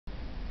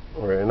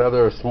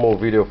Another small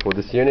video for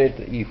this unit,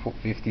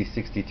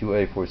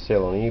 E5062A, for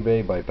sale on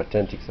eBay by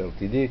Patentix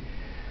Ltd.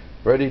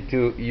 Ready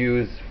to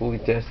use, fully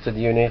tested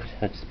unit.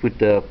 I just put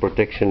the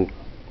protection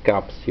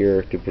caps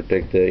here to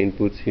protect the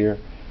inputs here.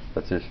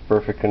 That's in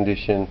perfect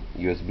condition.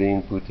 USB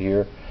input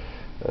here,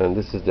 and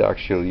this is the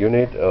actual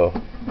unit.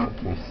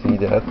 Let me see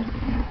that.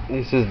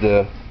 This is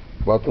the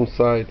bottom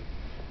side.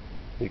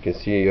 You can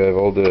see you have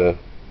all the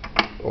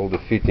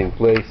feet in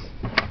place,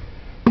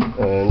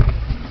 and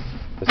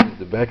this is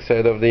the back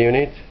side of the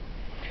unit.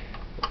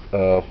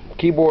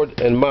 Keyboard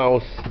and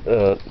mouse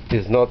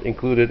is not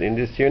included in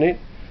this unit.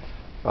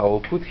 I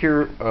will put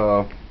here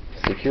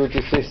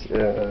security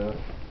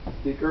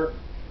sticker.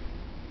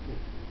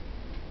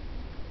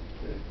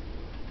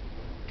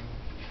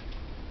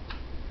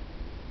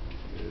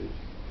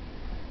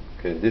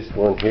 Okay, this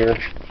one here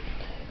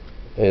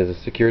is a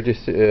security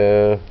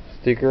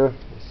sticker,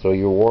 so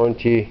your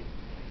warranty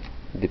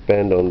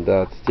depends on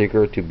that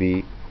sticker to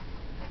be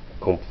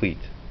complete.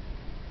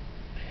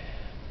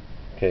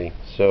 Okay,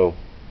 so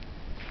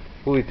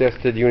fully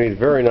tested unit,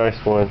 very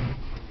nice one,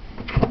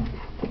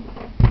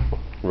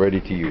 ready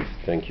to use.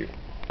 Thank you.